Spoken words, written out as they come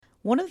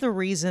One of the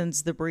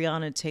reasons the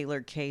Breonna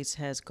Taylor case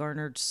has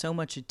garnered so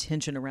much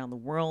attention around the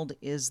world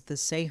is the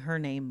Say Her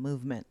Name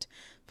movement,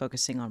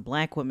 focusing on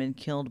black women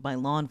killed by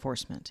law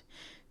enforcement.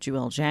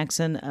 Jewel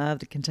Jackson of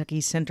the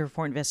Kentucky Center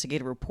for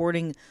Investigative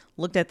Reporting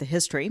looked at the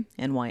history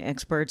and why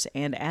experts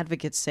and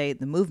advocates say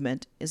the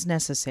movement is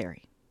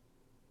necessary.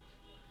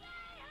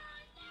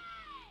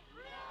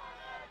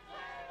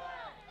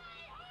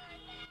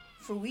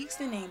 For weeks,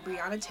 the name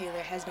Breonna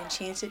Taylor has been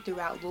chanted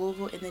throughout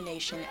Louisville and the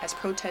nation as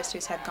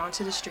protesters have gone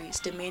to the streets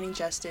demanding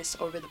justice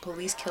over the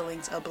police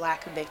killings of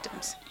black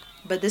victims.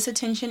 But this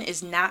attention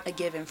is not a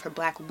given for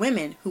black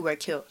women who were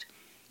killed.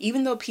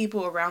 Even though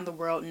people around the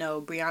world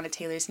know Breonna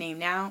Taylor's name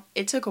now,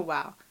 it took a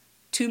while,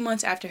 2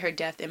 months after her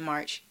death in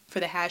March, for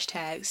the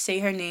hashtag Say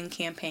Her Name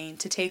campaign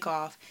to take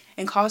off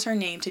and cause her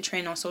name to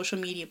trend on social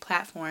media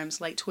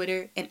platforms like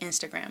Twitter and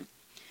Instagram.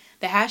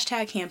 The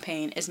hashtag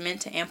campaign is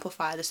meant to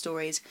amplify the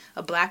stories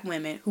of black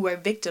women who are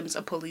victims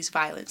of police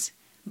violence,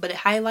 but it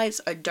highlights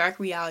a dark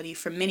reality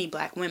for many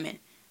black women.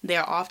 They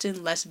are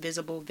often less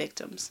visible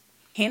victims.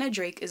 Hannah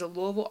Drake is a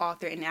Louisville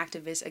author and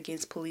activist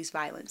against police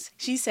violence.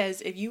 She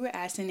says if you were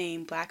asked to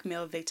name black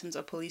male victims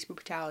of police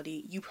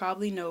brutality, you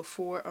probably know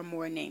 4 or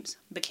more names.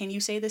 But can you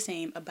say the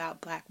same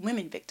about black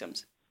women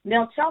victims?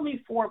 Now tell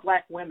me 4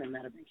 black women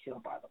that have been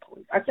killed by the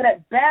police. I said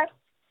at best,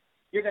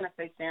 you're going to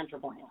say Sandra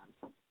Bland.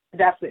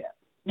 That's it.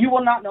 You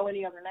will not know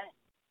any other names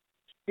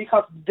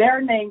because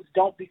their names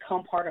don't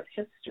become part of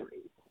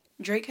history.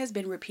 Drake has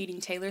been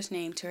repeating Taylor's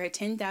name to her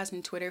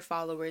 10,000 Twitter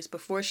followers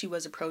before she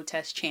was a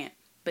protest chant.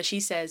 But she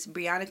says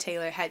Breonna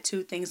Taylor had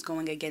 2 things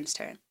going against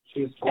her.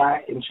 She's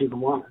black and she's a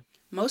woman.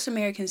 Most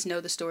Americans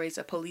know the stories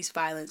of police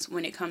violence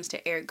when it comes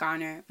to Eric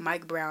Garner,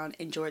 Mike Brown,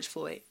 and George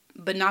Floyd,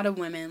 but not of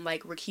women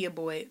like Rekia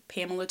Boyd,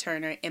 Pamela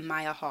Turner, and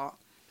Maya Hall.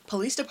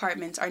 Police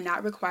departments are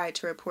not required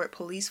to report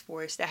police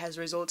force that has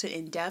resulted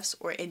in deaths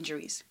or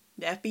injuries.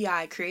 The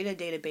FBI created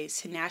a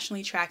database to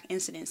nationally track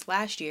incidents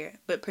last year,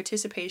 but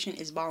participation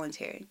is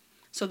voluntary.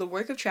 So the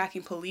work of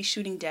tracking police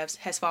shooting deaths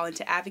has fallen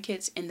to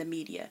advocates in the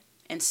media.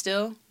 And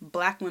still,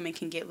 black women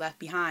can get left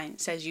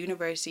behind, says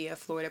University of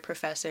Florida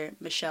professor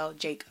Michelle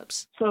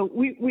Jacobs. So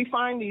we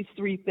find these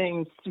 3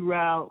 things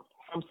throughout,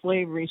 from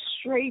slavery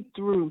straight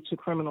through to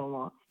criminal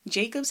law.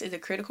 Jacobs is a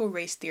critical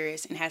race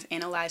theorist and has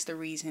analyzed the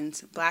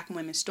reasons black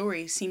women's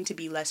stories seem to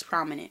be less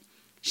prominent.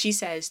 She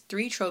says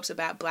 3 tropes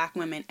about black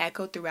women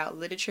echo throughout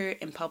literature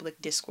and public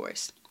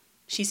discourse.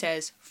 She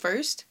says,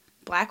 first,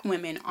 black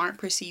women aren't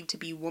perceived to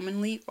be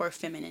womanly or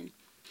feminine.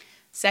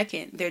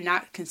 Second, they're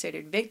not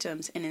considered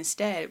victims and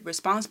instead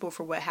responsible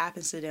for what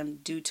happens to them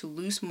due to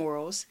loose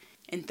morals.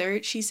 And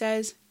third, she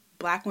says,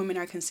 black women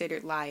are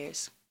considered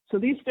liars. So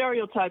these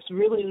stereotypes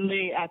really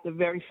lay at the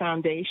very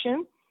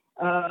foundation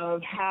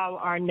of how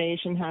our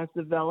nation has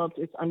developed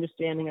its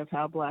understanding of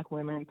how black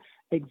women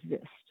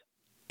exist.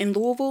 In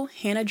Louisville,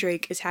 Hannah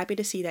Drake is happy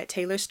to see that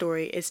Taylor's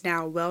story is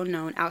now well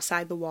known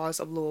outside the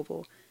walls of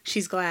Louisville.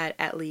 She's glad,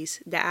 at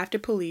least, that after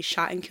police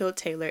shot and killed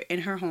Taylor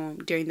in her home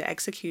during the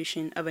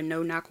execution of a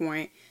no-knock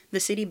warrant, the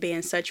city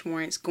banned such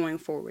warrants going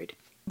forward.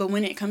 But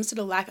when it comes to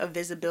the lack of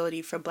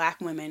visibility for black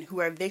women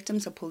who are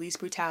victims of police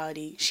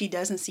brutality, she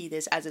doesn't see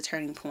this as a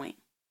turning point.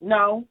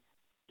 No,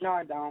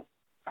 I don't.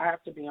 I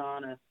have to be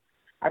honest.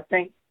 I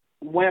think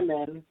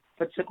women,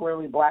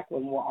 particularly black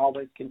women, will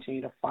always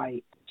continue to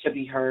fight to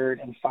be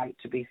heard and fight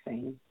to be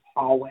seen,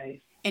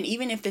 always. And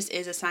even if this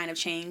is a sign of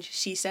change,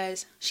 she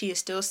says she is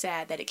still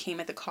sad that it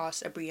came at the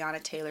cost of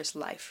Breonna Taylor's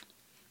life.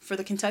 For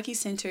the Kentucky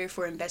Center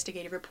for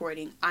Investigative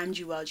Reporting, I'm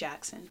Jewel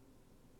Jackson.